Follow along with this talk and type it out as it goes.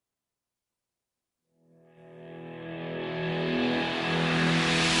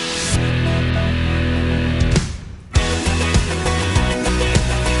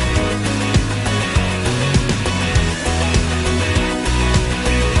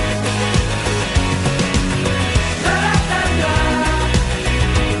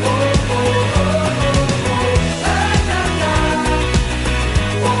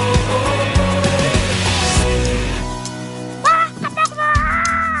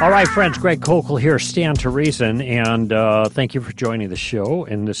All right, friends, Greg Kokel here, Stand to Reason, and thank you for joining the show.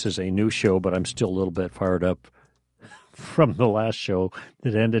 And this is a new show, but I'm still a little bit fired up from the last show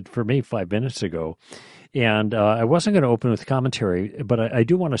that ended for me 5 minutes ago. And I wasn't going to open with commentary, but I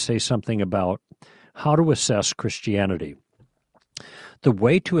do want to say something about how to assess Christianity. The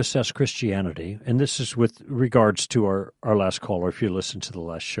way to assess Christianity, and this is with regards to our last caller, if you listened to the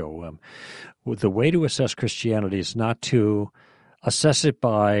last show, the way to assess Christianity is not to assess it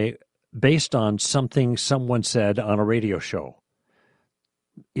based on something someone said on a radio show,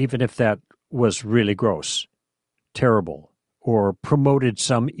 even if that was really gross, terrible, or promoted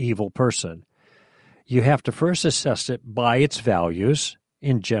some evil person. You have to first assess it by its values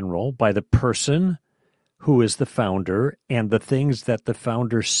in general, by the person who is the founder, and the things that the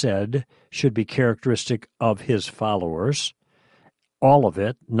founder said should be characteristic of his followers. All of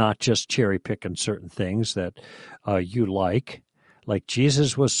it, not just cherry picking certain things that you like. Like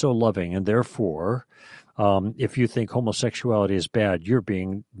Jesus was so loving, and therefore, if you think homosexuality is bad, you're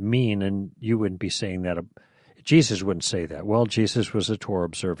being mean, and you wouldn't be saying that. Jesus wouldn't say that. Well, Jesus was a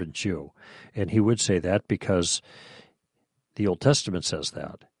Torah-observant Jew, and he would say that because the Old Testament says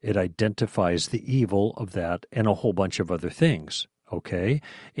that. It identifies the evil of that and a whole bunch of other things, okay?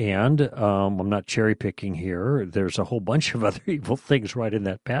 And I'm not cherry-picking here. There's a whole bunch of other evil things right in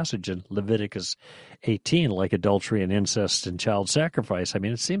that passage in Leviticus 18, like adultery and incest and child sacrifice. I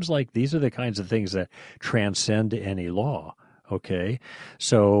mean, it seems like these are the kinds of things that transcend any law, okay?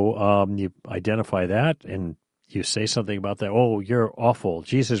 So you identify that, and you say something about that, oh, you're awful.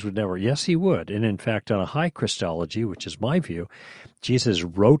 Jesus would never. Yes, he would. And in fact, on a high Christology, which is my view, Jesus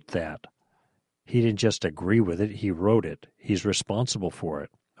wrote that. He didn't just agree with it. He wrote it. He's responsible for it.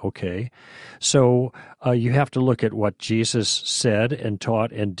 Okay? So you have to look at what Jesus said and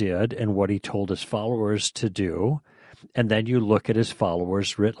taught and did and what he told his followers to do. And then you look at his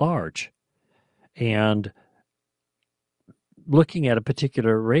followers writ large. And looking at a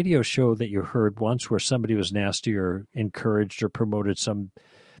particular radio show that you heard once where somebody was nasty or encouraged or promoted some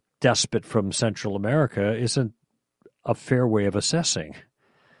despot from Central America isn't a fair way of assessing.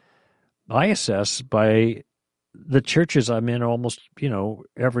 I assess by the churches I'm in almost,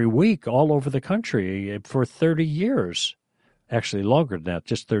 every week all over the country for 30 years. Actually, longer than that,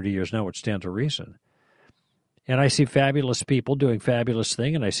 just 30 years now, which stands to reason. And I see fabulous people doing fabulous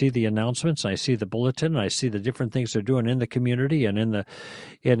things, and I see the announcements, and I see the bulletin, and I see the different things they're doing in the community and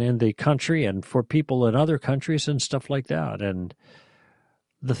in the country and for people in other countries and stuff like that. And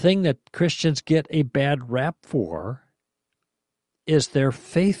the thing that Christians get a bad rap for is their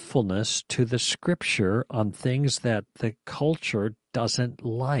faithfulness to the Scripture on things that the culture doesn't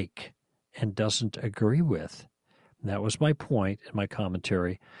like and doesn't agree with. And that was my point in my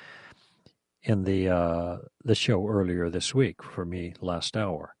commentary in the show earlier this week for me last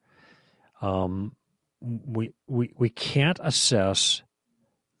hour. We can't assess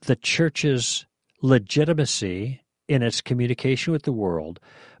the church's legitimacy in its communication with the world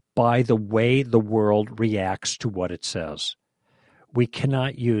by the way the world reacts to what it says. We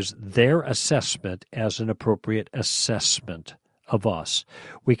cannot use their assessment as an appropriate assessment of us.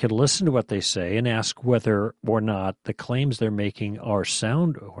 We can listen to what they say and ask whether or not the claims they're making are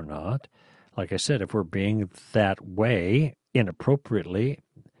sound or not. Like I said, if we're being that way inappropriately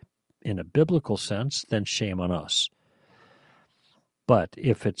in a biblical sense, then shame on us. But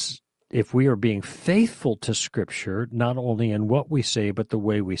if we are being faithful to Scripture, not only in what we say, but the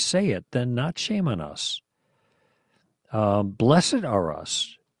way we say it, then not shame on us. Blessed are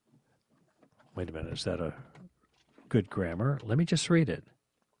us. Wait a minute, is that a good grammar? Let me just read it.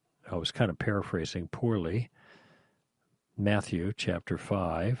 I was kind of paraphrasing poorly. Matthew chapter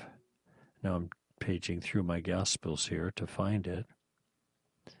 5. Now I'm paging through my Gospels here to find it.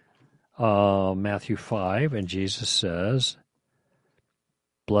 Matthew 5, and Jesus says,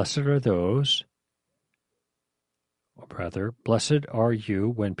 blessed are those, or rather, blessed are you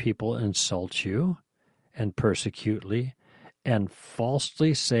when people insult you and persecute you and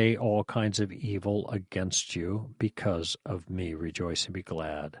falsely say all kinds of evil against you because of me. Rejoice and be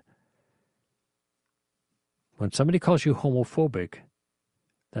glad. When somebody calls you homophobic,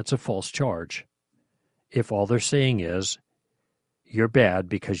 that's a false charge. If all they're saying is, you're bad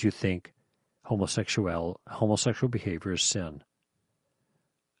because you think homosexual behavior is sin.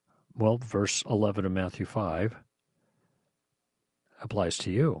 Well, verse 11 of Matthew 5 applies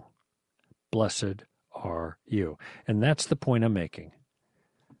to you. Blessed are you. And that's the point I'm making.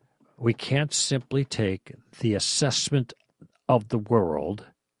 We can't simply take the assessment of the world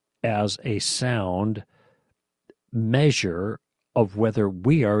as a sound measure of whether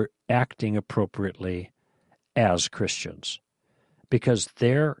we are acting appropriately as Christians. because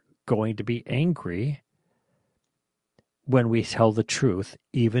they're going to be angry when we tell the truth,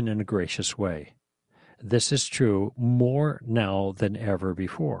 even in a gracious way. This is true more now than ever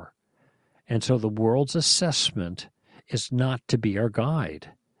before. And so the world's assessment is not to be our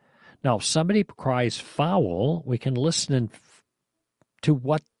guide. Now, if somebody cries foul, we can listen to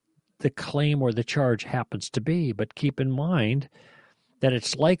what the claim or the charge happens to be, but keep in mind that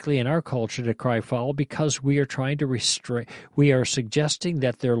it's likely in our culture to cry foul because we are trying to restrain, we are suggesting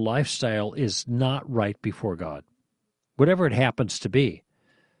that their lifestyle is not right before God, whatever it happens to be.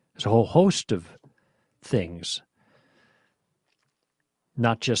 There's a whole host of things,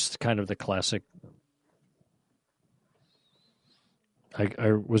 not just kind of the classic.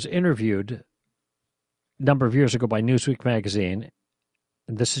 I was interviewed a number of years ago by Newsweek magazine,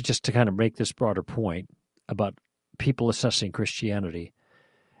 and this is just to kind of make this broader point about people assessing Christianity.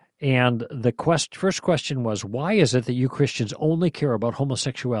 And the first question was, why is it that you Christians only care about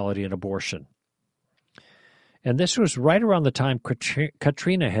homosexuality and abortion? And this was right around the time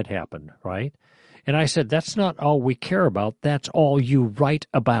Katrina had happened, right? And I said, that's not all we care about. That's all you write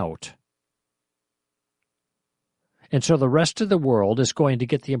about. And so the rest of the world is going to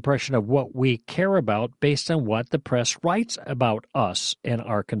get the impression of what we care about based on what the press writes about us and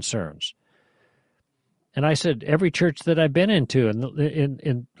our concerns. And I said, every church that I've been into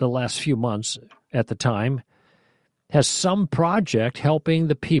in the last few months at the time has some project helping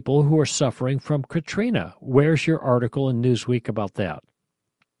the people who are suffering from Katrina. Where's your article in Newsweek about that?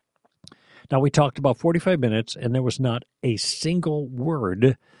 Now, we talked about 45 minutes, and there was not a single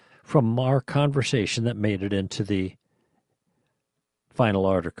word from our conversation that made it into the final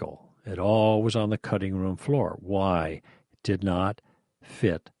article. It all was on the cutting room floor. Why? It did not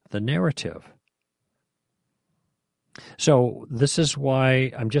fit the narrative. So this is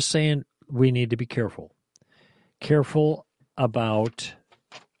why I'm just saying we need to be careful. Careful about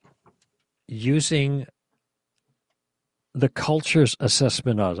using the culture's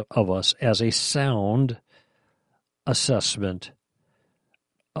assessment of us as a sound assessment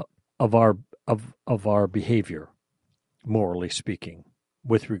of our behavior, morally speaking,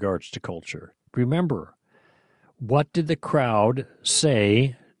 with regards to culture. Remember, what did the crowd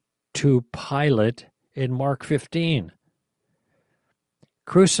say to Pilate in Mark 15?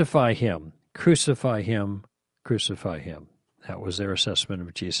 Crucify him, crucify him, crucify him. That was their assessment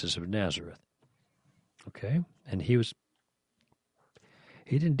of Jesus of Nazareth. Okay? And he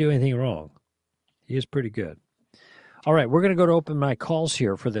didn't do anything wrong. He is pretty good. All right, we're going to go to open my calls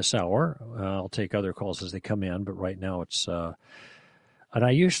here for this hour. I'll take other calls as they come in, but right now it's... and I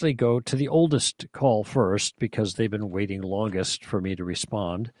usually go to the oldest call first because they've been waiting longest for me to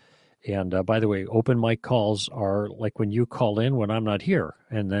respond. And by the way, open mic calls are like when you call in when I'm not here,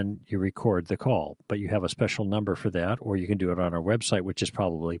 and then you record the call. But you have a special number for that, or you can do it on our website, which is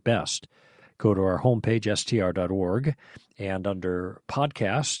probably best. Go to our homepage, str.org, and under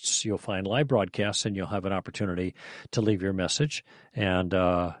podcasts, you'll find live broadcasts, and you'll have an opportunity to leave your message, and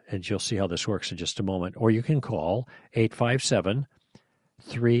you'll see how this works in just a moment. Or you can call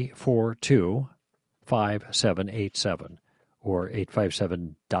 857-342-5787 or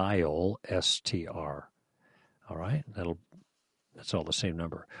 857-DIAL-STR. All right, that's all the same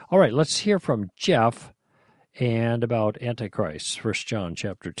number. All right, let's hear from Jeff and about Antichrist, 1 John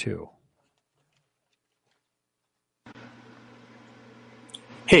chapter 2.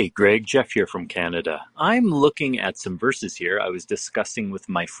 Hey, Greg, Jeff here from Canada. I'm looking at some verses here I was discussing with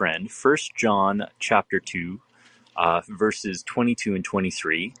my friend, 1 John chapter 2, verses 22 and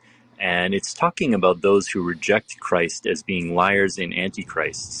 23, and it's talking about those who reject Christ as being liars and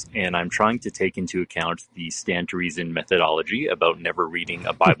antichrists, and I'm trying to take into account the Stand to Reason methodology about never reading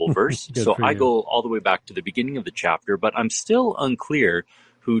a Bible verse. So I go all the way back to the beginning of the chapter, but I'm still unclear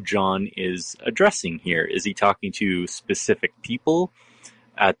who John is addressing here. Is he talking to specific people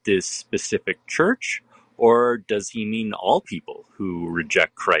at this specific church, or does he mean all people who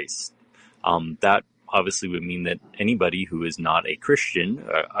reject Christ? That obviously would mean that anybody who is not a Christian,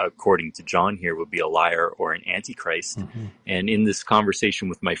 according to John here, would be a liar or an antichrist. Mm-hmm. And in this conversation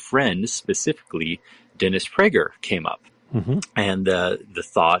with my friend, specifically, Dennis Prager came up. Mm-hmm. And the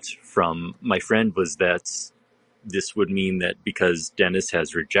thought from my friend was that this would mean that because Dennis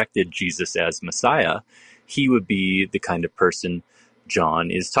has rejected Jesus as Messiah, he would be the kind of person John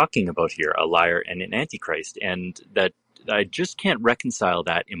is talking about here, a liar and an antichrist. And that I just can't reconcile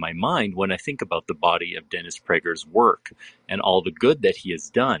that in my mind when I think about the body of Dennis Prager's work and all the good that he has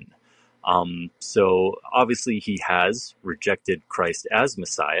done. So obviously he has rejected Christ as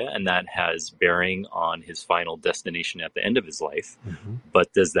Messiah, and that has bearing on his final destination at the end of his life. Mm-hmm.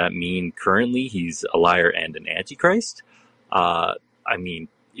 But does that mean currently he's a liar and an antichrist? I mean,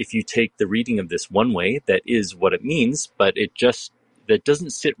 if you take the reading of this one way, that is what it means, but that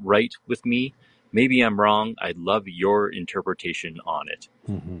doesn't sit right with me. Maybe I'm wrong. I'd love your interpretation on it.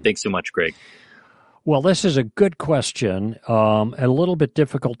 Mm-hmm. Thanks so much, Greg. Well, this is a good question, a little bit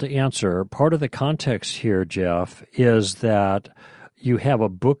difficult to answer. Part of the context here, Jeff, is that you have a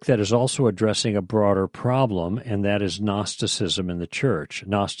book that is also addressing a broader problem, and that is Gnosticism in the church.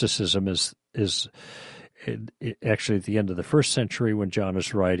 Gnosticism is actually at the end of the first century when John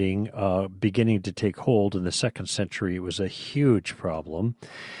is writing, beginning to take hold. In the second century, it was a huge problem.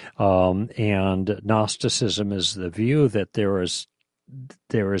 And Gnosticism is the view that there is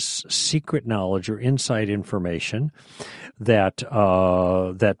secret knowledge or inside information that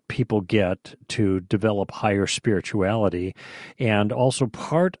people get to develop higher spirituality. And also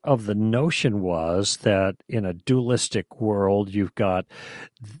part of the notion was that in a dualistic world, you've got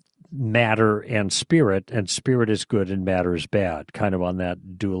matter and spirit is good and matter is bad, kind of on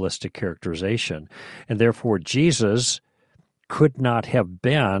that dualistic characterization. And therefore, Jesus could not have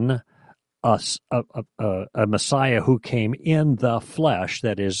been a Messiah who came in the flesh,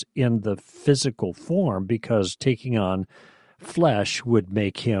 that is, in the physical form, because taking on flesh would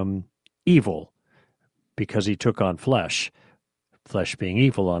make him evil, because he took on flesh being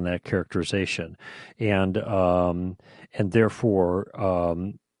evil on that characterization. And therefore,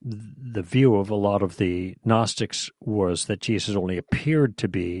 the view of a lot of the Gnostics was that Jesus only appeared to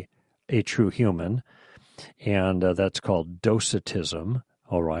be a true human, and that's called Docetism.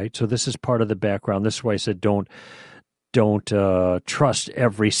 All right, so this is part of the background. This is why I said don't trust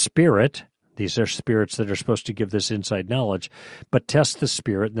every spirit. These are spirits that are supposed to give this inside knowledge, but test the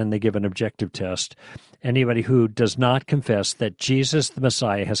spirit, and then they give an objective test. Anybody who does not confess that Jesus the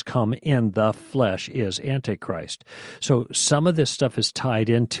Messiah has come in the flesh is Antichrist. So some of this stuff is tied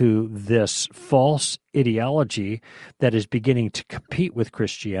into this false ideology that is beginning to compete with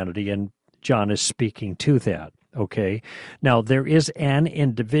Christianity, and John is speaking to that. Okay, now there is an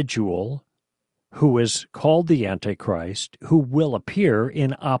individual who is called the Antichrist who will appear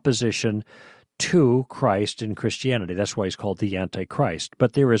in opposition to Christ in Christianity. That's why he's called the Antichrist.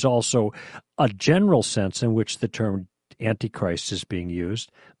 But there is also a general sense in which the term Antichrist is being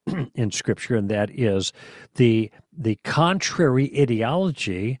used in Scripture, and that is the contrary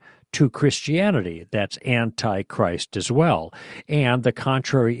ideology to Christianity. That's Antichrist as well. And the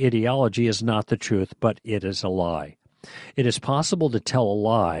contrary ideology is not the truth, but it is a lie. It is possible to tell a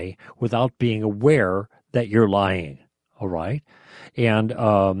lie without being aware that you're lying, all right? And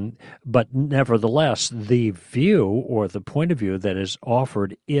but nevertheless, the view or the point of view that is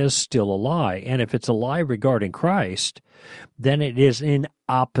offered is still a lie. And if it's a lie regarding Christ, then it is in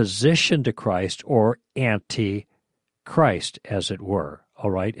opposition to Christ or anti-Christ, as it were. All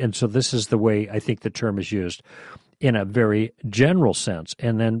right, and so this is the way I think the term is used in a very general sense.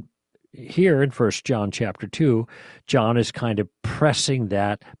 And then here in 1 John chapter 2, John is kind of pressing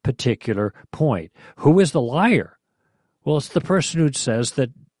that particular point. Who is the liar? Well, it's the person who says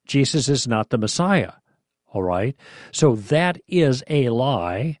that Jesus is not the Messiah. All right, so that is a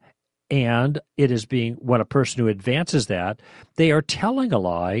lie, and it is being, when a person who advances that, they are telling a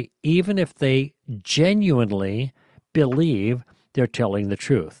lie, even if they genuinely believe they're telling the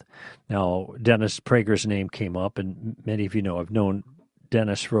truth. Now, Dennis Prager's name came up, and many of you know I've known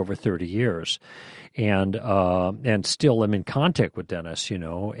Dennis for over 30 years, and still am in contact with Dennis,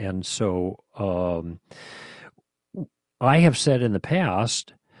 and so I have said in the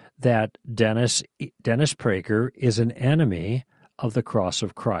past that Dennis Prager is an enemy of the cross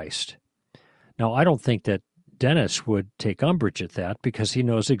of Christ. Now, I don't think that Dennis would take umbrage at that, because he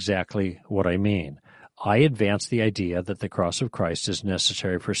knows exactly what I mean. I advance the idea that the cross of Christ is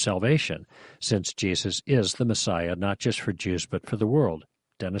necessary for salvation, since Jesus is the Messiah, not just for Jews, but for the world.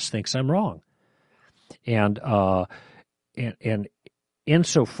 Dennis thinks I'm wrong. And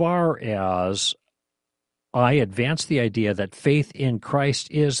insofar as I advance the idea that faith in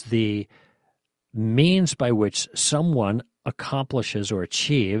Christ is the means by which someone accomplishes or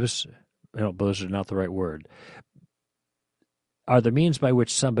achieves, those are not the right word, are the means by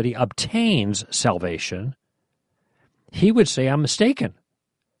which somebody obtains salvation, he would say I'm mistaken.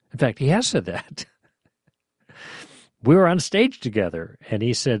 In fact, he has said that. We were on stage together, and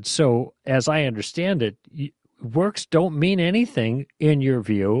he said, so as I understand it, works don't mean anything in your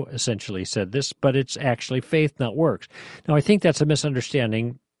view, essentially said this, but it's actually faith, not works. Now, I think that's a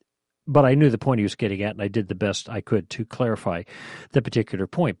misunderstanding, but I knew the point he was getting at, and I did the best I could to clarify the particular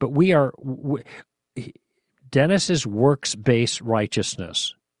point. But Dennis is works-based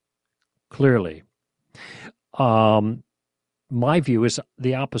righteousness, clearly. my view is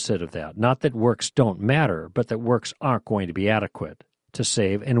the opposite of that. Not that works don't matter, but that works aren't going to be adequate to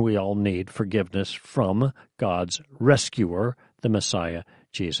save, and we all need forgiveness from God's rescuer, the Messiah,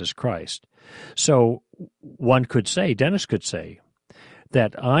 Jesus Christ. So one could say, Dennis could say,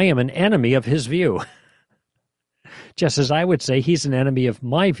 that I am an enemy of his view, just as I would say he's an enemy of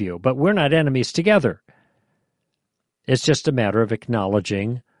my view, but we're not enemies together. It's just a matter of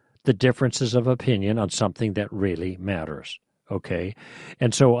acknowledging the differences of opinion on something that really matters, okay?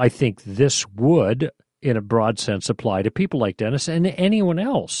 And so I think this would, in a broad sense, apply to people like Dennis and anyone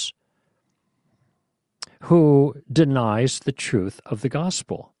else who denies the truth of the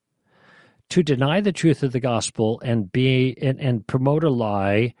gospel. To deny the truth of the gospel and promote a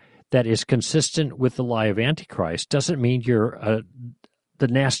lie that is consistent with the lie of Antichrist doesn't mean you're the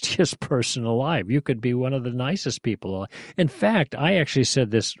nastiest person alive. You could be one of the nicest people alive. In fact, I actually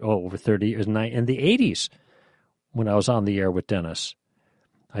said this over 30 years, in the 80s when I was on the air with Dennis.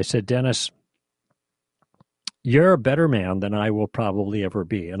 I said, Dennis, you're a better man than I will probably ever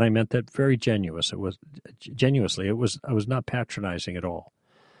be. And I meant that very genuinely. I was not patronizing at all.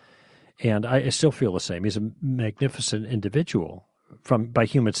 And I still feel the same. He's a magnificent individual by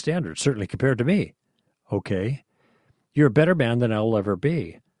human standards, certainly compared to me. Okay? You're a better man than I'll ever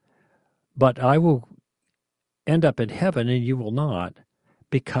be. But I will end up in heaven and you will not,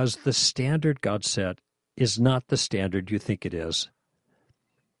 because the standard God set is not the standard you think it is.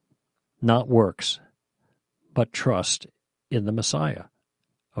 Not works, but trust in the Messiah.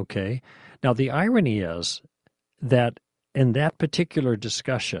 Okay? Now, the irony is that in that particular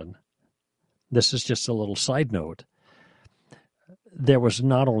discussion, this is just a little side note, there was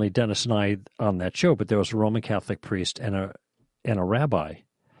not only Dennis and I on that show, but there was a Roman Catholic priest and a rabbi.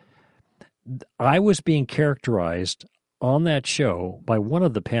 I was being characterized on that show by one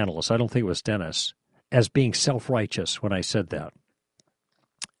of the panelists, I don't think it was Dennis, as being self-righteous when I said that.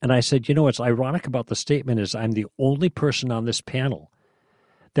 And I said, what's ironic about the statement is I'm the only person on this panel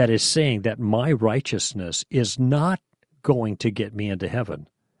that is saying that my righteousness is not going to get me into heaven,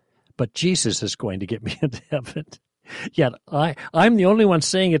 but Jesus is going to get me into heaven. Yet I'm the only one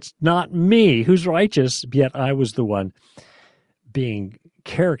saying it's not me who's righteous, yet I was the one being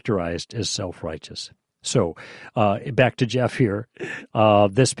characterized as self-righteous. So back to Jeff here.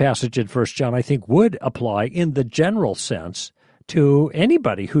 This passage in 1 John, I think, would apply in the general sense to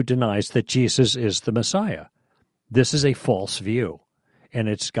anybody who denies that Jesus is the Messiah. This is a false view, and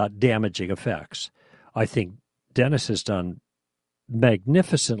it's got damaging effects. I think Dennis has done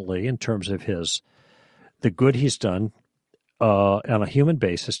magnificently in terms of the good he's done on a human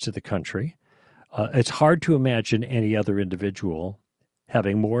basis to the country. It's hard to imagine any other individual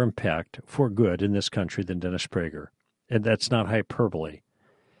having more impact for good in this country than Dennis Prager. And that's not hyperbole.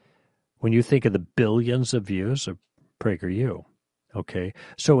 When you think of the billions of views of PragerU, okay?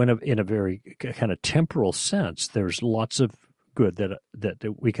 So in a very kind of temporal sense, there's lots of good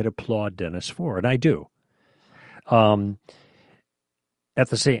that we could applaud Dennis for, and I do. At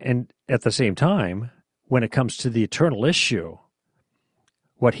the same time, when it comes to the eternal issue,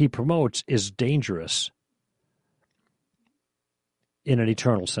 what he promotes is dangerous in an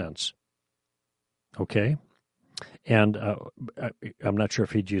eternal sense. Okay? And I'm not sure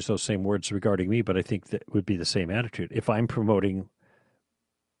if he'd use those same words regarding me, but I think that would be the same attitude. If I'm promoting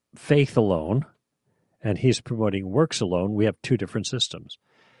faith alone and he's promoting works alone, we have two different systems.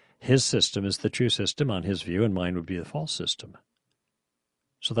 His system is the true system on his view, and mine would be the false system.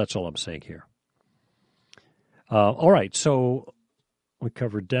 So that's all I'm saying here. All right, so we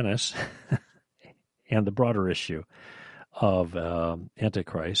covered Dennis and the broader issue of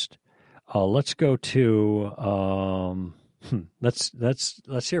Antichrist. Let's go to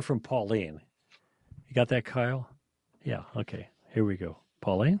let's hear from Pauline. You got that, Kyle? Yeah. Okay. Here we go.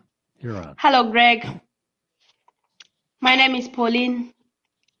 Pauline, you're on. Hello, Greg. My name is Pauline,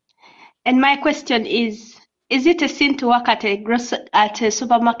 and my question is it a sin to work at a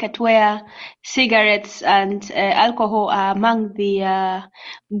supermarket where cigarettes and alcohol are among the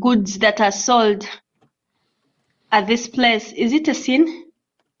goods that are sold at this place? Is it a sin?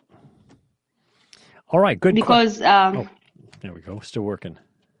 All right, good. Because there we go. Still working.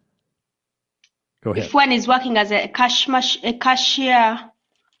 Go ahead. If one is working as a cashier,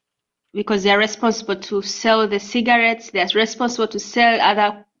 because they're responsible to sell the cigarettes, they're responsible to sell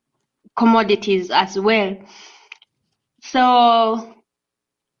other commodities as well. So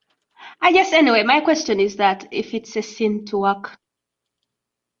anyway, my question is that if it's a sin to work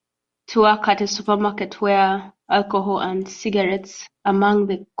at a supermarket where alcohol and cigarettes among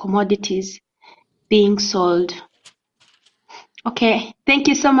the commodities being sold. Okay, thank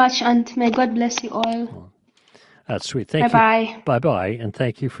you so much, and may God bless you all. That's sweet. Thank you. Bye-bye. Bye-bye, and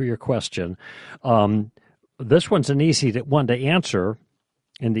thank you for your question. This one's an easy one to answer,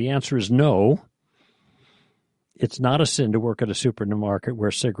 and the answer is no. It's not a sin to work at a supermarket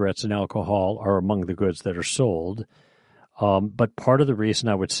where cigarettes and alcohol are among the goods that are sold. But part of the reason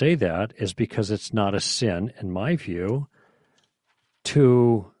I would say that is because it's not a sin, in my view,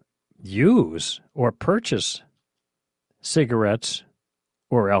 to use or purchase cigarettes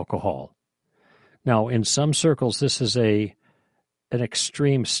or alcohol. Now, in some circles, this is an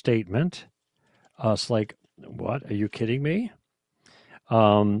extreme statement. It's like, what? Are you kidding me?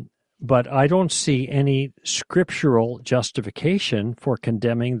 But I don't see any scriptural justification for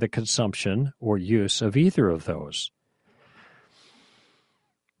condemning the consumption or use of either of those.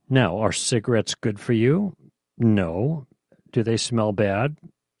 Now, are cigarettes good for you? No. Do they smell bad?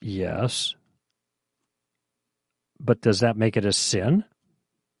 Yes. But does that make it a sin?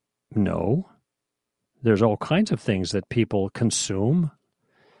 No. There's all kinds of things that people consume,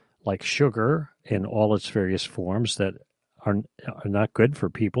 like sugar in all its various forms, that are not good for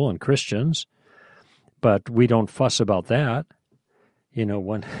people and Christians, but we don't fuss about that. You know,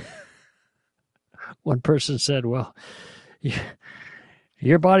 one person said, well,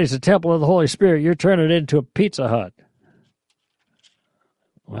 your body's a temple of the Holy Spirit. You're turning it into a Pizza Hut.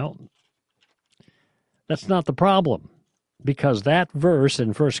 Well, that's not the problem, because that verse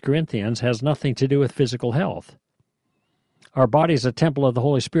in 1 Corinthians has nothing to do with physical health. Our body is a temple of the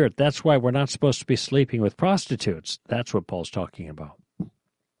Holy Spirit. That's why we're not supposed to be sleeping with prostitutes. That's what Paul's talking about.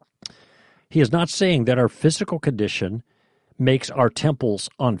 He is not saying that our physical condition makes our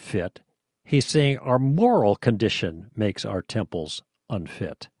temples unfit. He's saying our moral condition makes our temples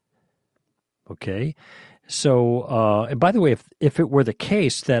unfit. Okay? So, and by the way, if it were the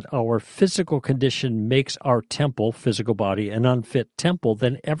case that our physical condition makes our temple, physical body, an unfit temple,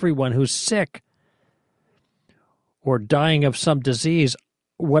 then everyone who's sick or dying of some disease,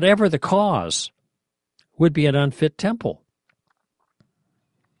 whatever the cause, would be an unfit temple.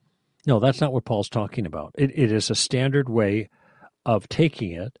 No, that's not what Paul's talking about. It is a standard way of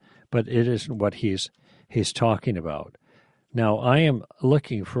taking it, but it isn't what he's talking about. Now, I am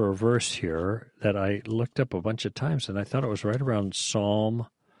looking for a verse here that I looked up a bunch of times, and I thought it was right around Psalm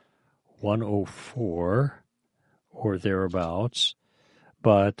 104 or thereabouts,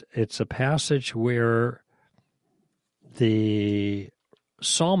 but it's a passage where the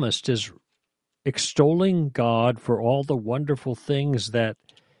psalmist is extolling God for all the wonderful things that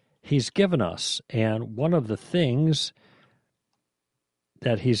he's given us. And one of the things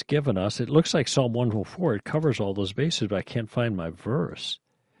that he's given us, it looks like Psalm 104, it covers all those bases, but I can't find my verse.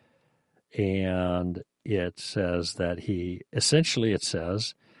 And it says that he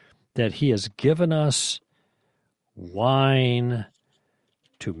has given us wine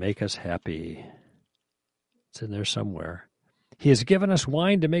to make us happy. It's in there somewhere. He has given us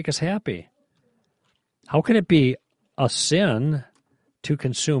wine to make us happy. How can it be a sin to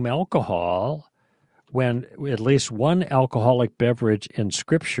consume alcohol when at least one alcoholic beverage in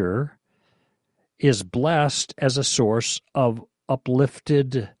Scripture is blessed as a source of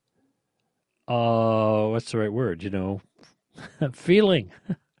uplifted, what's the right word, feeling?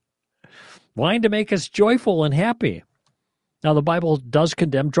 Wine to make us joyful and happy. Now, the Bible does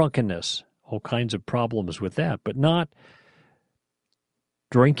condemn drunkenness, all kinds of problems with that, but not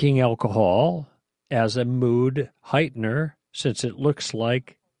drinking alcohol as a mood heightener, since it looks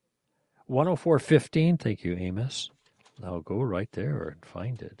like 104:15. Thank you, Amos. I'll go right there and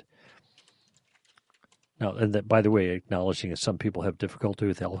find it. Now, and that, by the way, acknowledging that some people have difficulty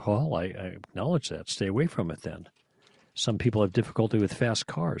with alcohol, I acknowledge that. Stay away from it then. Some people have difficulty with fast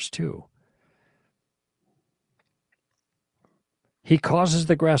cars, too. He causes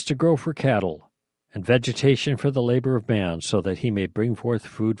the grass to grow for cattle, and vegetation for the labor of man, so that he may bring forth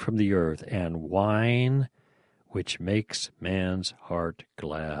food from the earth, and wine which makes man's heart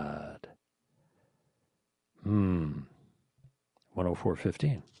glad.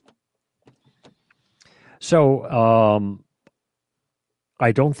 104:15. So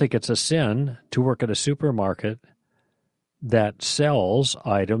I don't think it's a sin to work at a supermarket that sells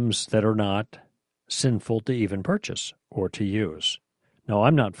items that are not sinful to even purchase or to use. Now,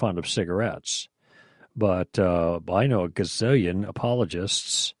 I'm not fond of cigarettes, but I know a gazillion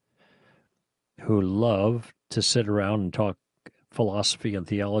apologists who love to sit around and talk philosophy and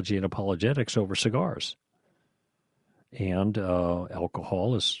theology and apologetics over cigars. And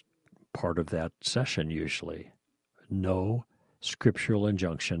alcohol is part of that session usually. No scriptural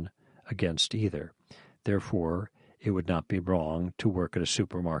injunction against either. Therefore, it would not be wrong to work at a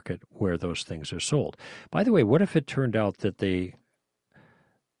supermarket where those things are sold. By the way, what if it turned out that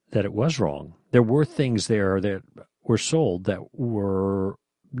that it was wrong. There were things there that were sold that were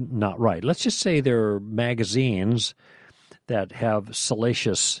not right. Let's just say there are magazines that have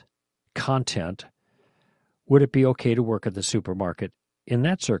salacious content. Would it be okay to work at the supermarket in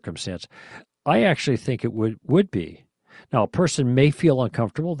that circumstance? I actually think it would be. Now, a person may feel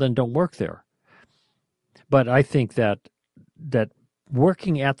uncomfortable, then don't work there. But I think that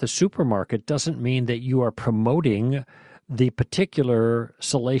working at the supermarket doesn't mean that you are promoting the particular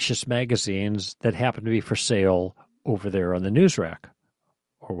salacious magazines that happen to be for sale over there on the news rack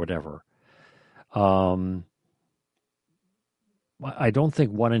or whatever. I don't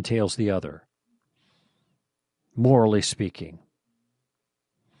think one entails the other, morally speaking.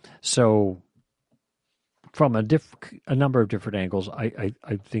 So, from a number of different angles, I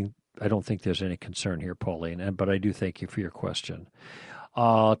don't think there's any concern here, Pauline. But I do thank you for your question.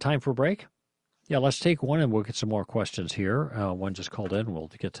 Time for a break? Yeah, let's take one, and we'll get some more questions here. One just called in. We'll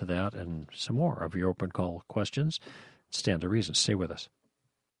get to that and some more of your open call questions. Stand to reason. Stay with us.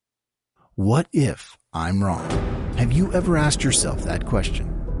 What if I'm wrong? Have you ever asked yourself that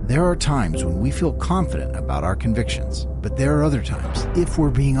question? There are times when we feel confident about our convictions, but there are other times, if we're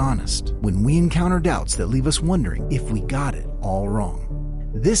being honest, when we encounter doubts that leave us wondering if we got it all wrong.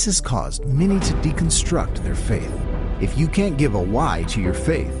 This has caused many to deconstruct their faith. If you can't give a why to your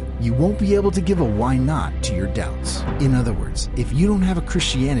faith, you won't be able to give a why not to your doubts. In other words, if you don't have a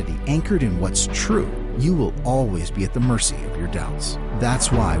Christianity anchored in what's true, you will always be at the mercy of your doubts.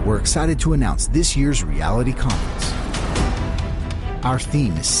 That's why we're excited to announce this year's Reality Conference. Our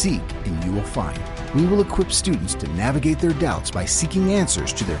theme is Seek and You Will Find. We will equip students to navigate their doubts by seeking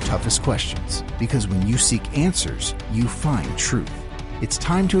answers to their toughest questions. Because when you seek answers, you find truth. It's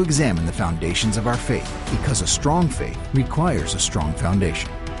time to examine the foundations of our faith, because a strong faith requires a strong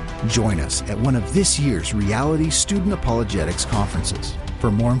foundation. Join us at one of this year's Reality Student Apologetics Conferences. For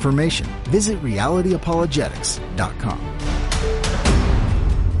more information, visit realityapologetics.com.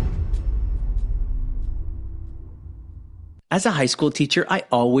 As a high school teacher, I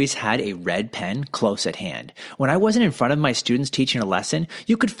always had a red pen close at hand. When I wasn't in front of my students teaching a lesson,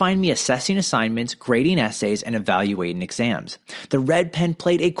 you could find me assessing assignments, grading essays, and evaluating exams. The red pen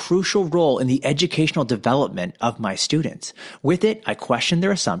played a crucial role in the educational development of my students. With it, I questioned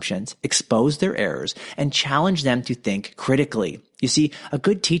their assumptions, exposed their errors, and challenged them to think critically. You see, a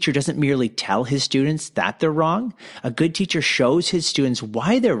good teacher doesn't merely tell his students that they're wrong. A good teacher shows his students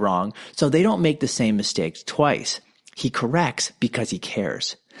why they're wrong so they don't make the same mistakes twice. He corrects because he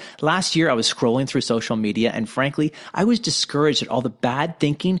cares. Last year, I was scrolling through social media, and frankly, I was discouraged at all the bad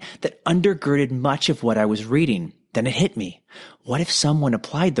thinking that undergirded much of what I was reading. Then it hit me. What if someone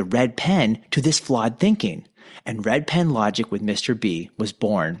applied the red pen to this flawed thinking? And Red Pen Logic with Mr. B was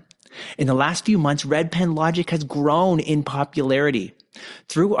born. In the last few months, Red Pen Logic has grown in popularity.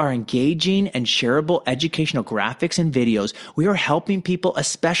 Through our engaging and shareable educational graphics and videos, we are helping people,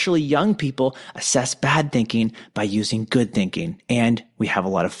 especially young people, assess bad thinking by using good thinking, and we have a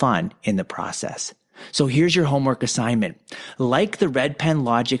lot of fun in the process. So here's your homework assignment. Like the Red Pen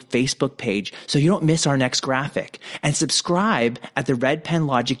Logic Facebook page so you don't miss our next graphic, and subscribe at the Red Pen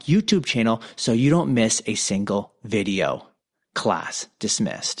Logic YouTube channel so you don't miss a single video. Class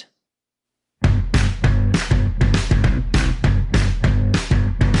dismissed.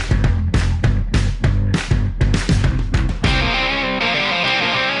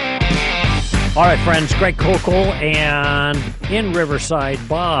 All right, friends, Greg Kokel and in Riverside,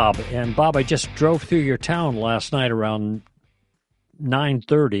 Bob. And Bob, I just drove through your town last night around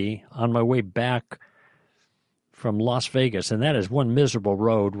 9:30 on my way back from Las Vegas. And that is one miserable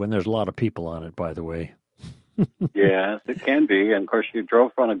road when there's a lot of people on it, by the way. Yes, it can be. And, of course, you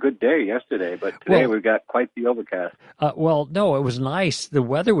drove on a good day yesterday, but today we've got quite the overcast. No, it was nice. The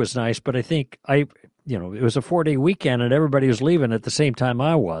weather was nice, but I think it was a 4-day weekend and everybody was leaving at the same time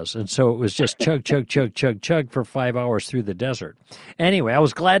I was. And so it was just chug, chug, chug, chug, chug for 5 hours through the desert. Anyway, I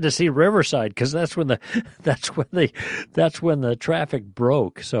was glad to see Riverside because that's when the traffic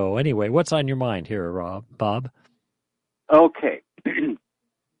broke. So anyway, what's on your mind here, Bob? Okay.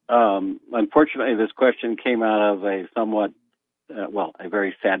 Unfortunately, this question came out of a somewhat, a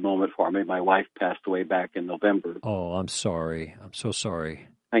very sad moment for me. My wife passed away back in November. Oh, I'm sorry. I'm so sorry.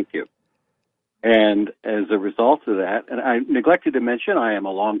 Thank you. And as a result of that, and I neglected to mention, I am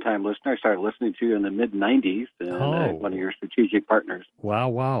a longtime listener. I started listening to you in the mid-'90s, and one of your strategic partners.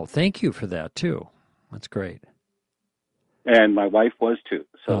 Wow. Thank you for that, too. That's great. And my wife was, too.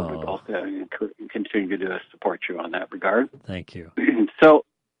 So we both continue to support you on that regard. Thank you. So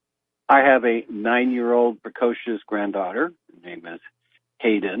I have a 9-year-old precocious granddaughter. Her name is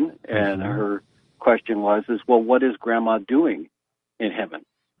Hayden, and her question was, what is Grandma doing in heaven?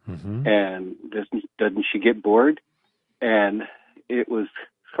 Mm-hmm. And doesn't she get bored? And it was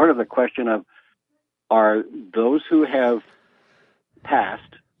sort of the question of, are those who have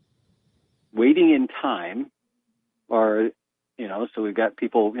passed waiting in time, or, so we've got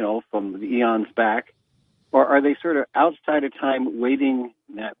people, from the eons back, or are they sort of outside of time waiting,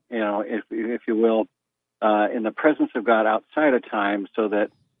 if you will, in the presence of God outside of time so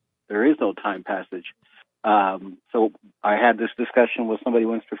that there is no time passage? So I had this discussion with somebody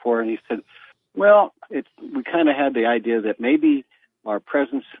once before, and he said, well, we kind of had the idea that maybe our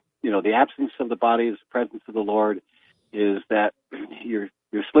presence, the absence of the body is the presence of the Lord, is that you're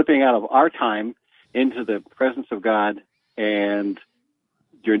slipping out of our time into the presence of God, and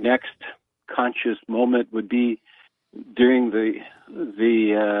your next conscious moment would be during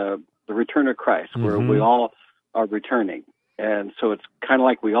the return of Christ, where we all are returning. And so it's kind of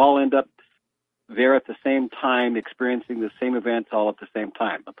like we all end up there at the same time, experiencing the same events all at the same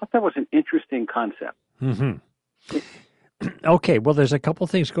time. I thought that was an interesting concept. Mm-hmm. Okay, well, there's a couple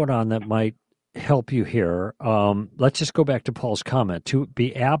things going on that might help you here. Let's just go back to Paul's comment. To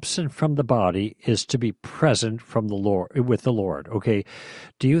be absent from the body is to be present from the Lord, with the Lord. Okay,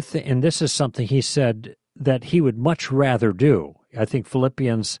 do you think? And this is something he said that he would much rather do. I think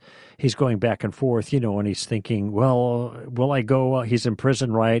Philippians, he's going back and forth, and he's thinking, well, will I go? He's in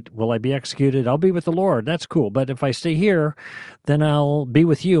prison, right? Will I be executed? I'll be with the Lord. That's cool. But if I stay here, then I'll be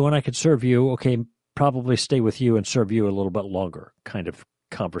with you and I could serve you. Okay, probably stay with you and serve you a little bit longer, kind of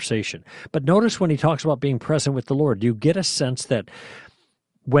conversation. But notice when he talks about being present with the Lord, you get a sense that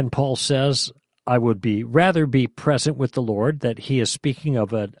when Paul says, I would rather be present with the Lord, that he is speaking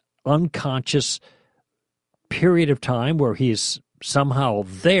of an unconscious period of time where he's somehow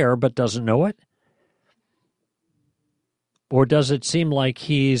there but doesn't know it? Or does it seem like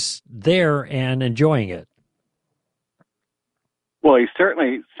he's there and enjoying it? Well, he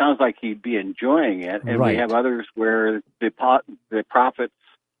certainly sounds like he'd be enjoying it, and right. We have others where the prophets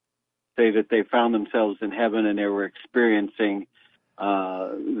say that they found themselves in heaven and they were experiencing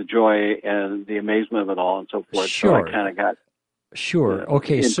the joy and the amazement of it all and so forth. Sure. So I kind of got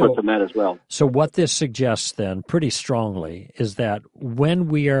Okay, input from that as well. So what this suggests then, pretty strongly, is that when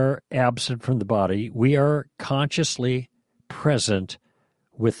we are absent from the body, we are consciously present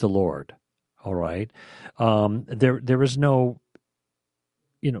with the Lord. All right? There is no,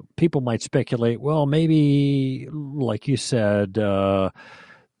 people might speculate, well, maybe, like you said,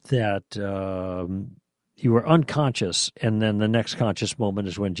 that you were unconscious, and then the next conscious moment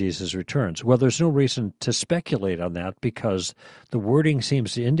is when Jesus returns. Well, there's no reason to speculate on that because the wording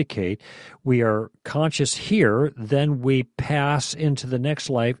seems to indicate we are conscious here, then we pass into the next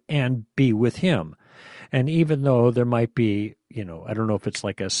life and be with him. And even though there might be, I don't know if it's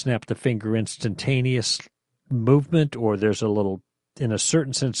like a snap the finger instantaneous movement or there's a little, in a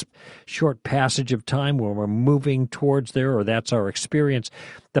certain sense, short passage of time where we're moving towards there, or that's our experience.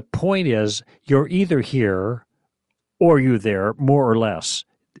 The point is, you're either here or you're there, more or less,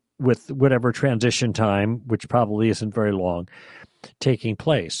 with whatever transition time, which probably isn't very long, taking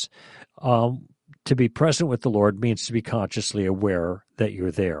place. To be present with the Lord means to be consciously aware that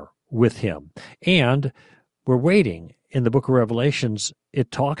you're there with him. And we're waiting. In the book of Revelations,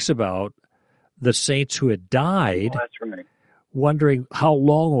 it talks about the saints who had died. Oh, that's right. Wondering how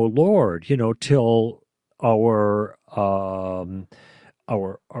long, oh Lord, till our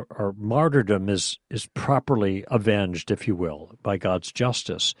martyrdom is properly avenged, if you will, by God's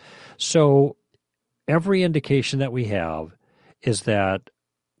justice. So every indication that we have is that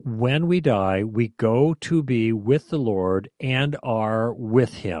when we die, we go to be with the Lord and are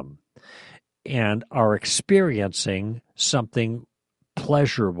with him and are experiencing something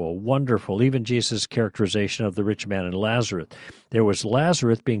pleasurable, wonderful. Even Jesus' characterization of the rich man and Lazarus. There was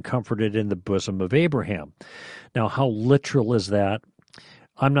Lazarus being comforted in the bosom of Abraham. Now, how literal is that?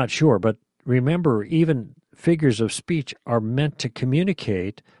 I'm not sure, but remember, even figures of speech are meant to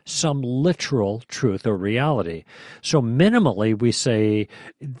communicate some literal truth or reality. So minimally, we say,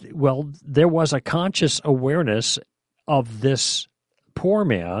 well, there was a conscious awareness of this poor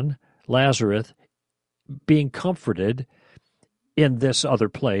man, Lazarus, being comforted in this other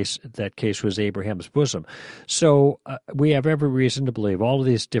place. That case was Abraham's bosom. So we have every reason to believe all of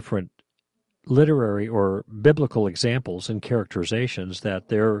these different literary or biblical examples and characterizations that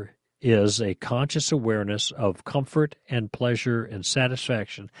there is a conscious awareness of comfort and pleasure and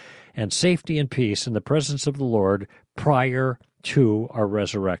satisfaction and safety and peace in the presence of the Lord prior to our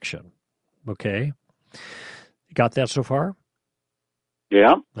resurrection. Okay? Got that so far?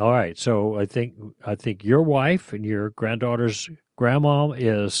 Yeah. All right. So I think your wife and your granddaughter's grandma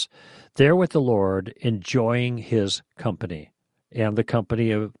is there with the Lord, enjoying his company. and the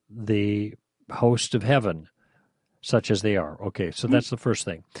company of the host of heaven, such as they are. Okay, so that's the first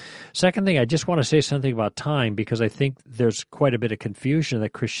thing. Second thing, I just want to say something about time, because I think there's quite a bit of confusion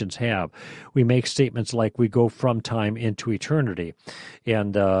that Christians have. We make statements like we go from time into eternity,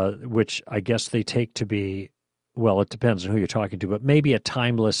 and which I guess they take to be, well, it depends on who you're talking to, but maybe a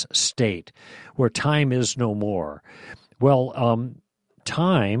timeless state where time is no more. Well,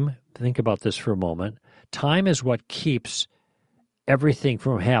 time, think about this for a moment, time is what keeps everything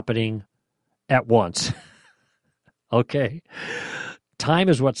from happening at once. Okay? Time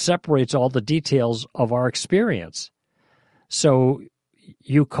is what separates all the details of our experience. So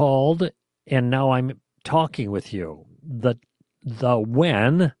you called, and now I'm talking with you. The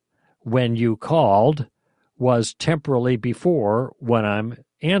when you called was temporally before when I'm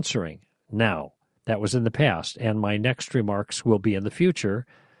answering now. That was in the past, and my next remarks will be in the future,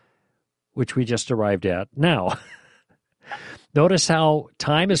 which we just arrived at now. Notice how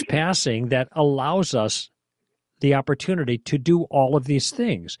time is passing that allows us the opportunity to do all of these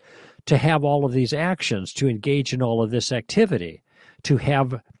things, to have all of these actions, to engage in all of this activity, to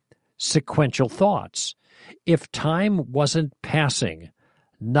have sequential thoughts. If time wasn't passing,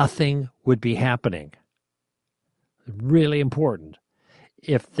 nothing would be happening. Really important.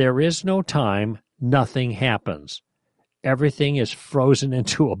 If there is no time, nothing happens. Everything is frozen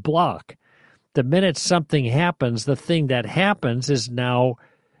into a block. The minute something happens, the thing that happens is now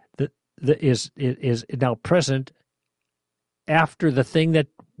is now present after the thing that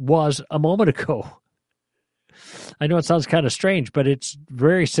was a moment ago. I know it sounds kind of strange, but it's a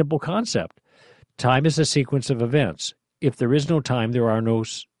very simple concept. Time is a sequence of events. If there is no time, there are no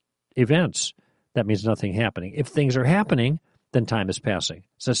events. That means nothing happening. If things are happening, then time is passing.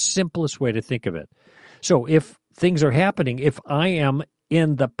 It's the simplest way to think of it. So if things are happening, if I am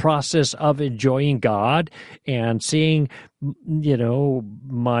in the process of enjoying God and seeing,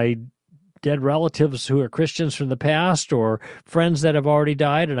 my dead relatives who are Christians from the past or friends that have already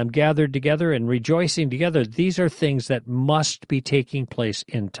died, and I'm gathered together and rejoicing together, these are things that must be taking place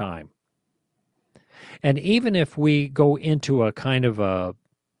in time. And even if we go into a kind of a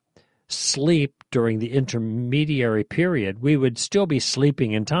sleep during the intermediary period, we would still be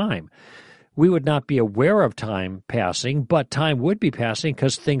sleeping in time. We would not be aware of time passing, but time would be passing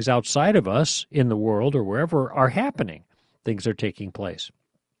because things outside of us in the world or wherever are happening. Things are taking place.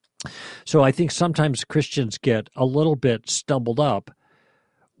 So I think sometimes Christians get a little bit stumbled up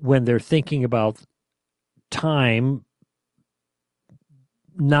when they're thinking about time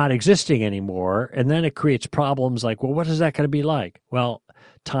not existing anymore, and then it creates problems like, well, what is that going to be like? Well,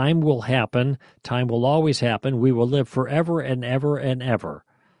 time will happen. Time will always happen. We will live forever and ever and ever.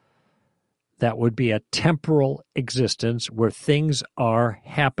 That would be a temporal existence where things are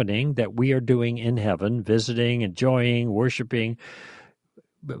happening that we are doing in heaven, visiting, enjoying, worshiping,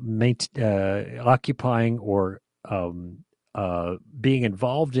 occupying, or being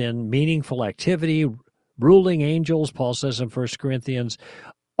involved in meaningful activity, ruling angels, Paul says in 1 Corinthians,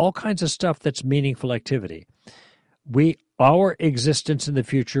 all kinds of stuff that's meaningful activity. Our existence in the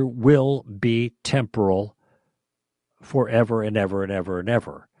future will be temporal forever and ever and ever and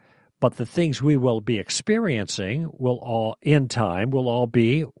ever. But the things we will be experiencing will all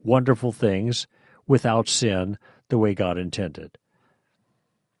be wonderful things without sin, the way God intended.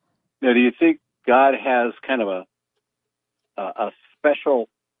 Now, do you think God has kind of a special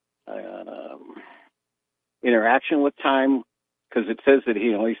interaction with time? Because it says that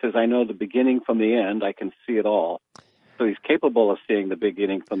he says, "I know the beginning from the end. I can see it all." So he's capable of seeing the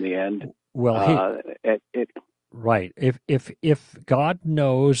beginning from the end. Well, right. If God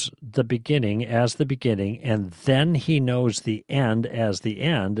knows the beginning as the beginning, and then he knows the end as the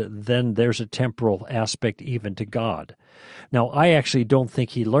end, then there's a temporal aspect even to God. Now, I actually don't think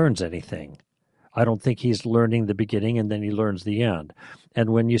he learns anything. I don't think he's learning the beginning and then he learns the end.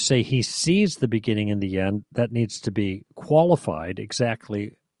 And when you say he sees the beginning and the end, that needs to be qualified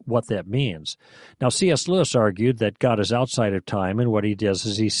exactly what that means. Now, C.S. Lewis argued that God is outside of time, and what he does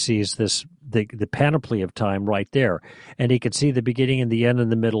is he sees the panoply of time right there, and he can see the beginning and the end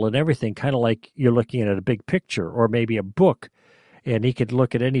and the middle and everything, kind of like you're looking at a big picture or maybe a book, and he could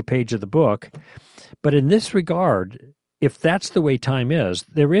look at any page of the book. But in this regard, if that's the way time is,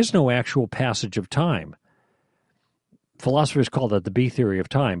 there is no actual passage of time. Philosophers call that the B theory of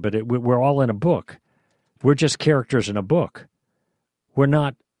time, but we're all in a book. We're just characters in a book. We're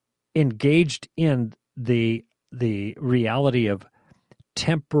not engaged in the reality of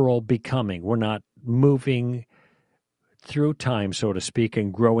temporal becoming. We're not moving through time, so to speak,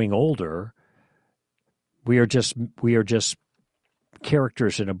 and growing older. We are just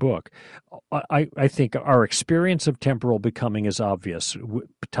characters in a book. I think our experience of temporal becoming is obvious.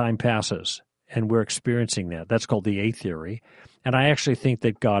 Time passes, and we're experiencing that. That's called the A theory. And I actually think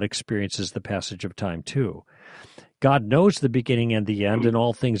that God experiences the passage of time too. God knows the beginning and the end and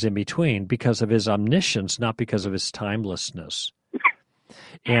all things in between because of his omniscience, not because of his timelessness.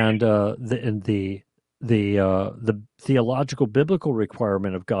 And the theological biblical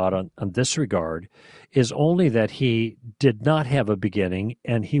requirement of God on this regard is only that he did not have a beginning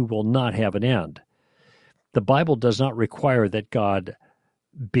and he will not have an end. The Bible does not require that God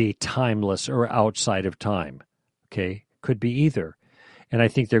be timeless or outside of time. Okay? Could be either. And I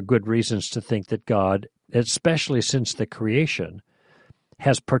think there are good reasons to think that God, especially since the creation,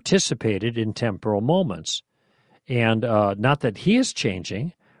 has participated in temporal moments. And not that he is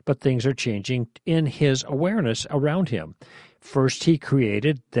changing, but things are changing in his awareness around him. First he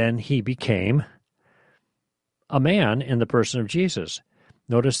created, then he became a man in the person of Jesus.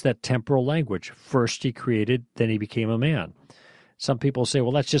 Notice that temporal language. First he created, then he became a man. Some people say,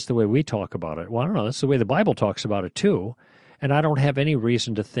 well, that's just the way we talk about it. Well, I don't know. That's the way the Bible talks about it too. And I don't have any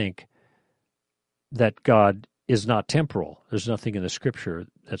reason to think that God is not temporal. There's nothing in the Scripture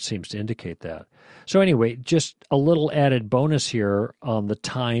that seems to indicate that. So anyway, just a little added bonus here on the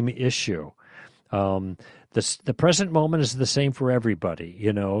time issue. The present moment is the same for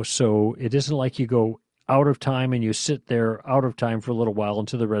everybody, so it isn't like you go out of time and you sit there out of time for a little while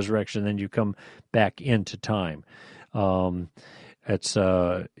until the resurrection, then you come back into time. It's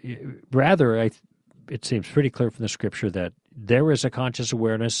rather, it seems pretty clear from the Scripture that there is a conscious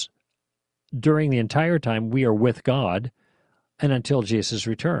awareness during the entire time we are with God and until Jesus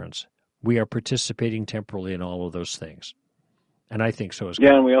returns. We are participating temporally in all of those things. And I think so as God.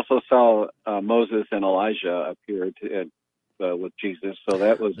 Yeah, and we also saw Moses and Elijah appear with Jesus, so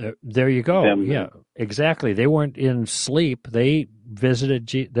that was... There you go. Them. Yeah, exactly. They weren't in sleep. They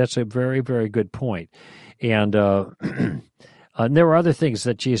visited That's a very, very good point. And, and there were other things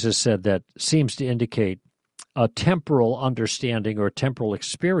that Jesus said that seems to indicate a temporal understanding or temporal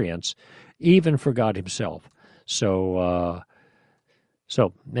experience, even for God himself. So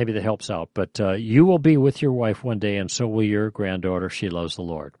maybe that helps out. But you will be with your wife one day, and so will your granddaughter. She loves the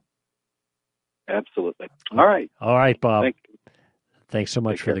Lord. Absolutely. All right. All right, Bob. Thanks so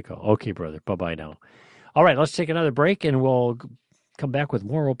much for the call. Okay, brother. Bye-bye now. All right, let's take another break, and we'll come back with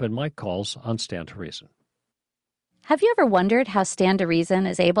more open mic calls on Stand to Reason. Have you ever wondered how Stand to Reason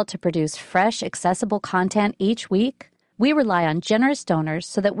is able to produce fresh, accessible content each week? We rely on generous donors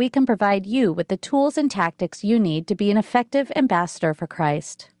so that we can provide you with the tools and tactics you need to be an effective ambassador for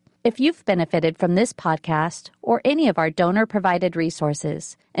Christ. If you've benefited from this podcast or any of our donor-provided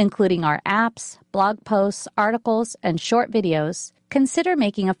resources, including our apps, blog posts, articles, and short videos, consider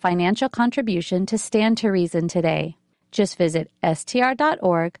making a financial contribution to Stand to Reason today. Just visit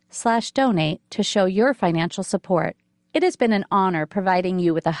str.org/donate to show your financial support. It has been an honor providing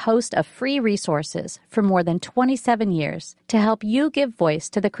you with a host of free resources for more than 27 years to help you give voice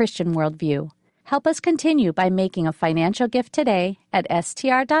to the Christian worldview. Help us continue by making a financial gift today at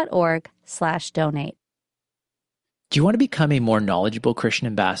str.org/donate. Do you want to become a more knowledgeable Christian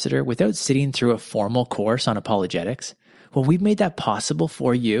ambassador without sitting through a formal course on apologetics? Well, we've made that possible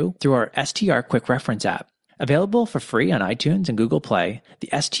for you through our STR Quick Reference app. Available for free on iTunes and Google Play, the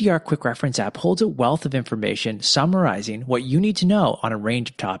STR Quick Reference app holds a wealth of information summarizing what you need to know on a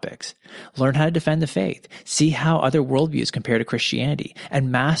range of topics. Learn how to defend the faith, see how other worldviews compare to Christianity,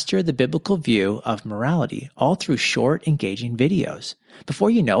 and master the biblical view of morality, all through short, engaging videos. Before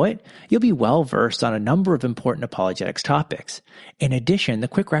you know it, you'll be well-versed on a number of important apologetics topics. In addition, the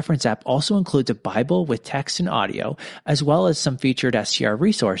Quick Reference app also includes a Bible with text and audio, as well as some featured STR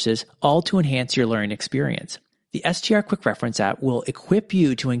resources, all to enhance your learning experience. The STR Quick Reference app will equip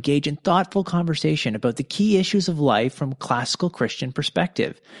you to engage in thoughtful conversation about the key issues of life from a classical Christian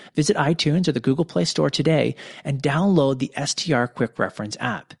perspective. Visit iTunes or the Google Play Store today and download the STR Quick Reference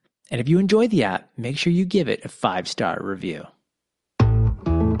app. And if you enjoy the app, make sure you give it a 5-star review.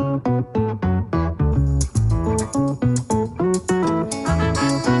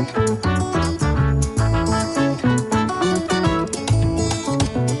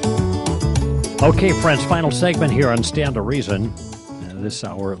 Okay, friends, final segment here on Stand to Reason, this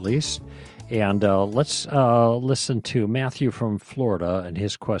hour at least. And let's listen to Matthew from Florida and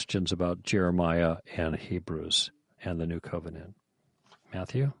his questions about Jeremiah and Hebrews and the New Covenant.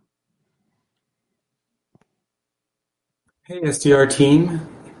 Matthew? Hey, STR team.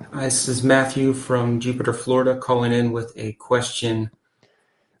 This is Matthew from Jupiter, Florida, calling in with a question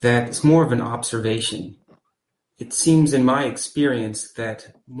that's more of an observation. It seems in my experience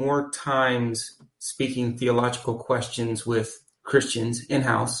that more times speaking theological questions with Christians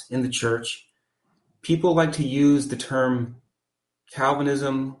in-house in the church, people like to use the term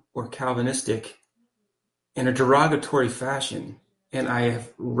Calvinism or Calvinistic in a derogatory fashion. And I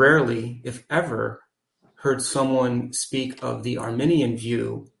have rarely, if ever, heard someone speak of the Arminian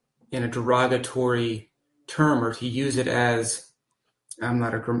view in a derogatory term, or to use it as, I'm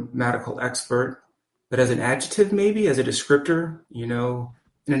not a grammatical expert, but as an adjective, maybe as a descriptor, in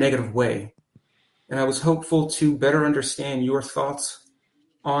a negative way. And I was hopeful to better understand your thoughts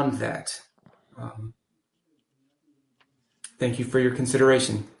on that. Thank you for your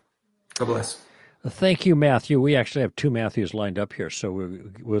consideration. God bless. Thank you, Matthew. We actually have two Matthews lined up here, so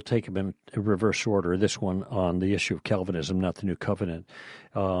we'll take them in reverse order. This one on the issue of Calvinism, not the New Covenant.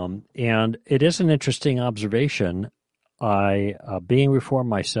 And it is an interesting observation. Being Reformed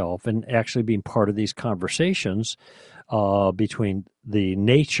myself and actually being part of these conversations between the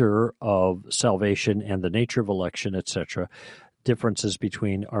nature of salvation and the nature of election, etc., differences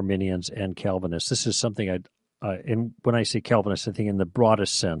between Arminians and Calvinists. This is something and when I say Calvinist, I think in the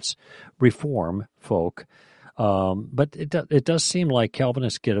broadest sense, Reform folk. But it does seem like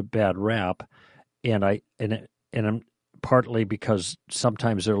Calvinists get a bad rap, and I'm partly because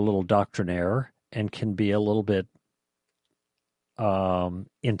sometimes they're a little doctrinaire and can be a little bit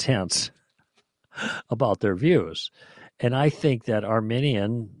intense about their views. And I think that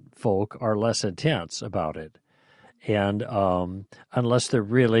Arminian folk are less intense about it. And unless they're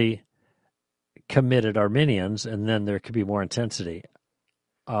really committed Arminians, and then there could be more intensity.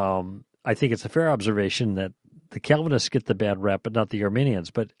 I think it's a fair observation that the Calvinists get the bad rap, but not the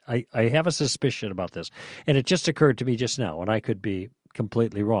Arminians. But I have a suspicion about this. And it just occurred to me just now, and I could be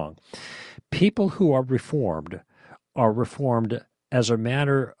completely wrong. People who are Reformed as a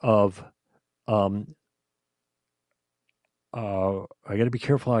matter of I got to be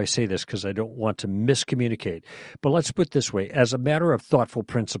careful how I say this because I don't want to miscommunicate. But let's put it this way, as a matter of thoughtful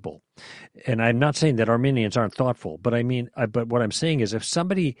principle. And I'm not saying that Arminians aren't thoughtful, but but what I'm saying is if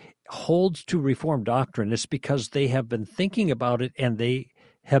somebody holds to Reformed doctrine, it's because they have been thinking about it and they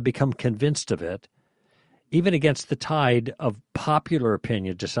have become convinced of it, even against the tide of popular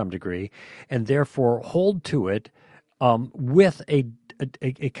opinion to some degree, and therefore hold to it with a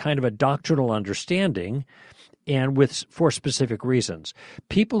kind of a doctrinal understanding and for specific reasons.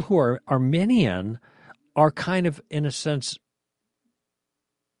 People who are Arminian are kind of, in a sense,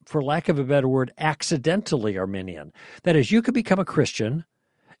 for lack of a better word, accidentally Arminian. That is, you could become a Christian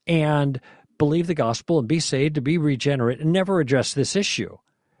and believe the gospel and be saved, to be regenerate, and never address this issue.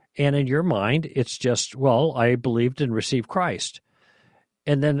 And in your mind, it's just, well, I believed and received Christ.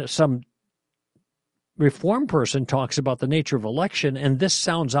 And then some Reformed person talks about the nature of election, and this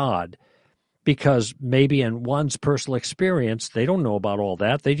sounds odd because maybe in one's personal experience, they don't know about all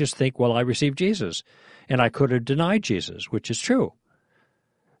that. They just think, well, I received Jesus, and I could have denied Jesus, which is true.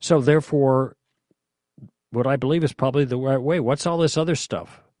 So therefore, what I believe is probably the right way. What's all this other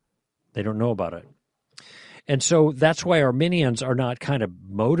stuff? They don't know about it. And so that's why Arminians are not kind of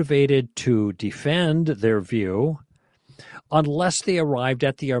motivated to defend their view unless they arrived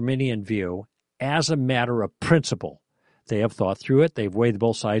at the Arminian view as a matter of principle. They have thought through it, they've weighed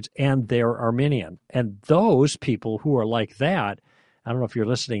both sides, and they're Arminian. And those people who are like that, I don't know if you're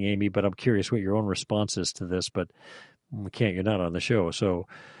listening, Amy, but I'm curious what your own response is to this, but you're not on the show. So,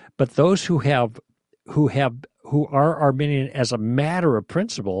 but those who are Arminian as a matter of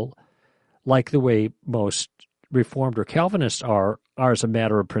principle, like the way most Reformed or Calvinists are as a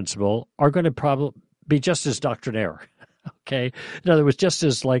matter of principle, are going to probably be just as doctrinaire. Okay? In other words, just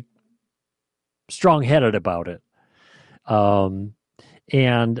as strong-headed about it. But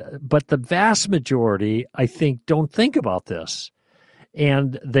the vast majority, I think, don't think about this.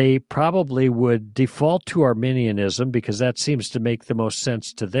 And they probably would default to Arminianism because that seems to make the most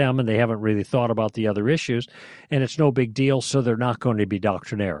sense to them, and they haven't really thought about the other issues, and it's no big deal, so they're not going to be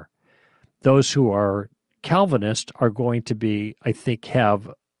doctrinaire. Those who are Calvinist are going to be, I think,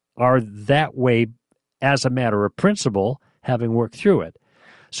 are that way as a matter of principle, having worked through it.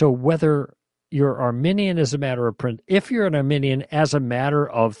 So whether you're Arminian as a matter of principle, if you're an Arminian as a matter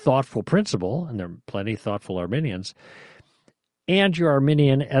of thoughtful principle, and there are plenty of thoughtful Arminians, and you're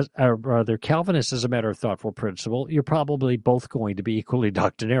Arminian or rather Calvinist as a matter of thoughtful principle, you're probably both going to be equally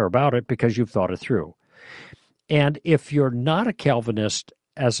doctrinaire about it because you've thought it through. And if you're not a Calvinist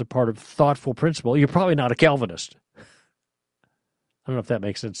as a part of thoughtful principle, you're probably not a Calvinist. I don't know if that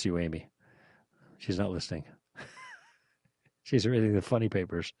makes sense to you, Amy. She's not listening. She's reading the funny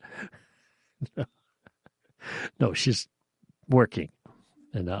papers. No, she's working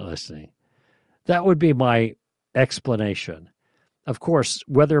and not listening. That would be my explanation. Of course,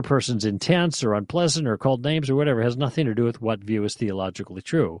 whether a person's intense or unpleasant or called names or whatever has nothing to do with what view is theologically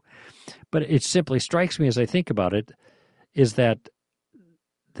true. But it simply strikes me as I think about it is that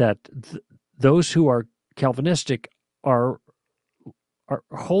those who are Calvinistic are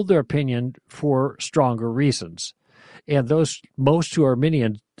hold their opinion for stronger reasons. And most who are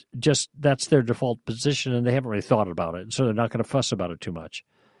Arminian, just that's their default position, and they haven't really thought about it, so they're not going to fuss about it too much,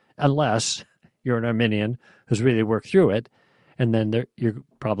 unless you're an Arminian who's really worked through it, and then you're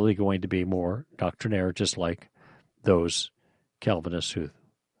probably going to be more doctrinaire, just like those Calvinists who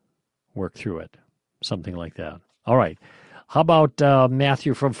work through it, something like that. All right. How about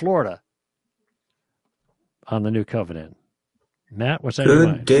Matthew from Florida on the New Covenant? Matt, what's that?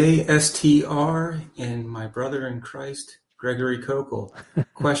 Good day, STR, and my brother in Christ, Gregory Kokel.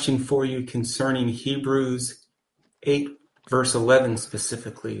 Question for you concerning Hebrews 8, verse 11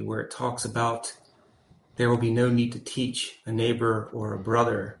 specifically, where it talks about there will be no need to teach a neighbor or a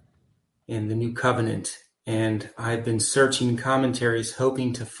brother in the New Covenant. And I've been searching commentaries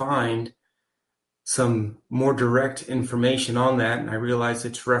hoping to find some more direct information on that, and I realized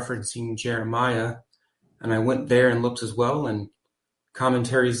it's referencing Jeremiah, and I went there and looked as well, and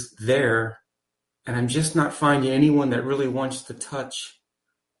commentaries there, and I'm just not finding anyone that really wants to touch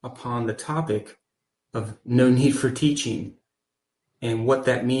upon the topic of no need for teaching and what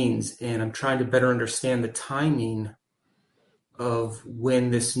that means. And I'm trying to better understand the timing of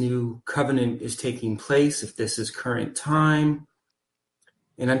when this new covenant is taking place, if this is current time.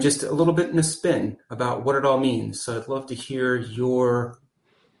 And I'm just a little bit in a spin about what it all means. So I'd love to hear your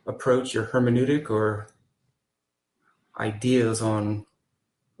approach, your hermeneutic, or ideas on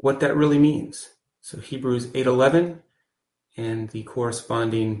what that really means. So Hebrews 8:11, and the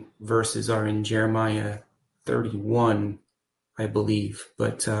corresponding verses are in Jeremiah 31, I believe.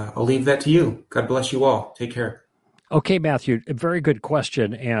 But I'll leave that to you. God bless you all. Take care. Okay, Matthew, a very good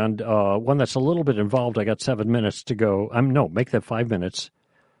question, and one that's a little bit involved. I got 7 minutes to go. Make that 5 minutes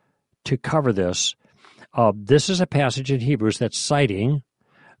to cover this. This is a passage in Hebrews that's citing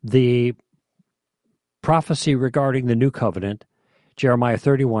the prophecy regarding the new covenant, Jeremiah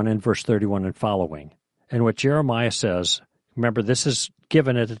 31 and verse 31 and following. And what Jeremiah says, remember, this is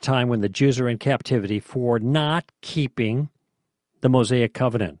given at a time when the Jews are in captivity for not keeping the Mosaic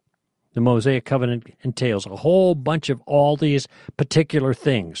covenant. The Mosaic covenant entails a whole bunch of all these particular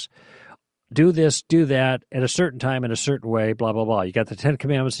things. Do this, do that, at a certain time, in a certain way, blah, blah, blah. You got the Ten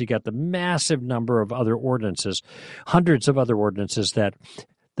Commandments, you got the massive number of other ordinances, hundreds of other ordinances that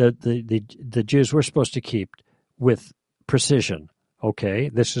the Jews were supposed to keep with precision. Okay,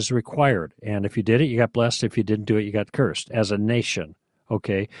 this is required. And if you did it, you got blessed. If you didn't do it, you got cursed as a nation.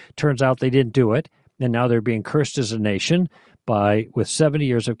 Okay, turns out they didn't do it, and now they're being cursed as a nation with 70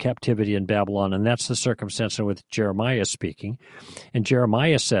 years of captivity in Babylon, and that's the circumstance in which Jeremiah is speaking. And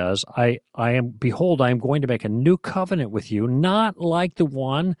Jeremiah says, Behold, I am going to make a new covenant with you, not like the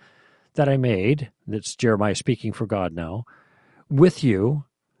one that I made, that's Jeremiah speaking for God now, with you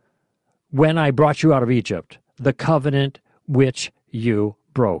when I brought you out of Egypt, the covenant which you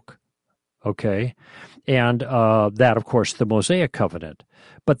broke. Okay? And that, of course, the Mosaic covenant.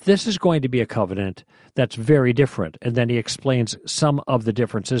 But this is going to be a covenant that's very different. And then he explains some of the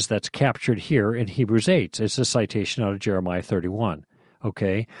differences that's captured here in Hebrews 8. It's a citation out of Jeremiah 31.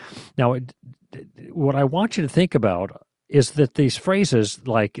 Okay? Now, what I want you to think about is that these phrases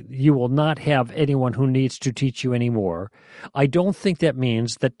like, you will not have anyone who needs to teach you anymore, I don't think that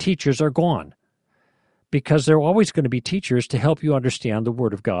means that teachers are gone. Because there are always going to be teachers to help you understand the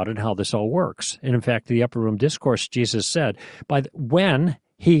Word of God and how this all works. And in fact, the Upper Room Discourse, Jesus said, when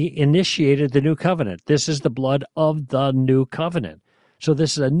he initiated the new covenant, this is the blood of the new covenant. So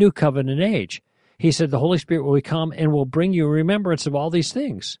this is a new covenant age. He said, the Holy Spirit will come and will bring you remembrance of all these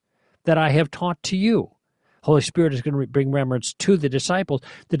things that I have taught to you. Holy Spirit is going to bring remembrance to the disciples.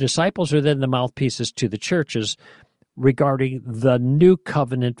 The disciples are then the mouthpieces to the churches regarding the new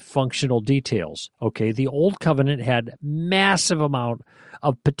covenant functional details. Okay, the old covenant had massive amount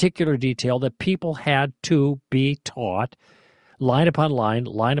of particular detail that people had to be taught line upon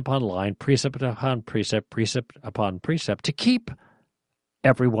line, precept upon precept, precept upon precept, to keep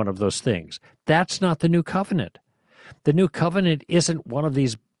every one of those things. That's not the new covenant. The new covenant isn't one of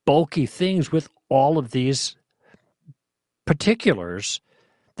these bulky things with all of these particulars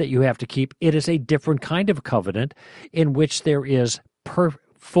that you have to keep. It is a different kind of covenant in which there is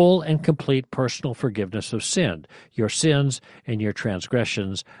full and complete personal forgiveness of sin. Your sins and your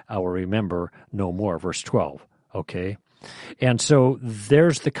transgressions I will remember no more, verse 12. Okay? And so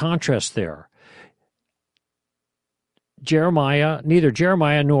there's the contrast there. Neither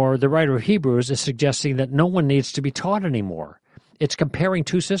Jeremiah nor the writer of Hebrews is suggesting that no one needs to be taught anymore. It's comparing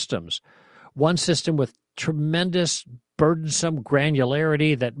two systems. One system with tremendous, burdensome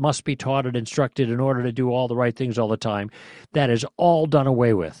granularity that must be taught and instructed in order to do all the right things all the time. That is all done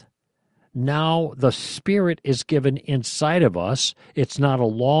away with. Now the Spirit is given inside of us. It's not a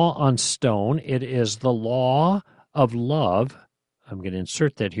law on stone. It is the law of love. I'm going to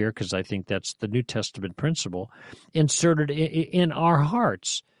insert that here because I think that's the New Testament principle, inserted in our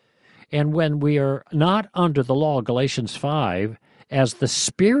hearts. And when we are not under the law, Galatians 5, as the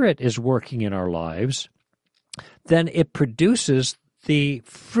Spirit is working in our lives, then it produces the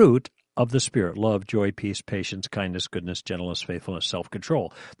fruit of the Spirit: love, joy, peace, patience, kindness, goodness, gentleness, faithfulness,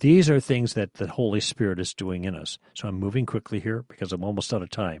 self-control. These are things that the Holy Spirit is doing in us. So I'm moving quickly here because I'm almost out of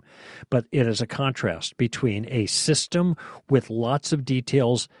time. But it is a contrast between a system with lots of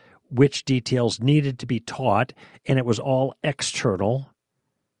details, which details needed to be taught, and it was all external,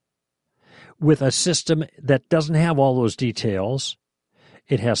 with a system that doesn't have all those details.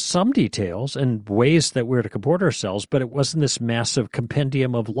 It has some details and ways that we're to comport ourselves, but it wasn't this massive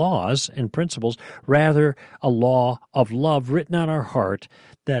compendium of laws and principles, rather a law of love written on our heart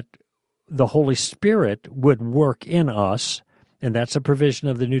that the Holy Spirit would work in us. And that's a provision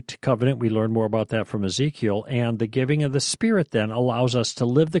of the New Covenant. We learn more about that from Ezekiel. And the giving of the Spirit then allows us to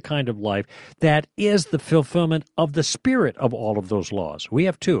live the kind of life that is the fulfillment of the spirit of all of those laws. We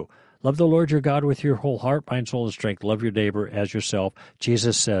have two. Love the Lord your God with your whole heart, mind, soul, and strength. Love your neighbor as yourself.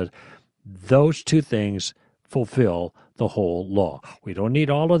 Jesus said those two things fulfill the whole law. We don't need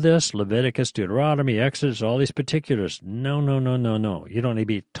all of this, Leviticus, Deuteronomy, Exodus, all these particulars. No. You don't need to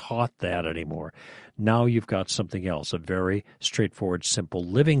be taught that anymore. Now you've got something else, a very straightforward, simple,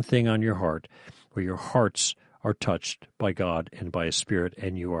 living thing on your heart, where your hearts are touched by God and by His Spirit,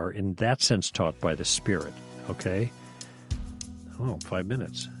 and you are, in that sense, taught by the Spirit. Okay? 5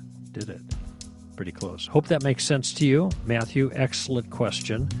 minutes. Did it. Pretty close. Hope that makes sense to you. Matthew, excellent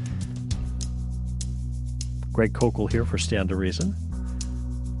question. Greg Kokel here for Stand to Reason.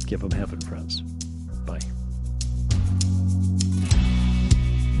 Give them heaven, friends. Bye.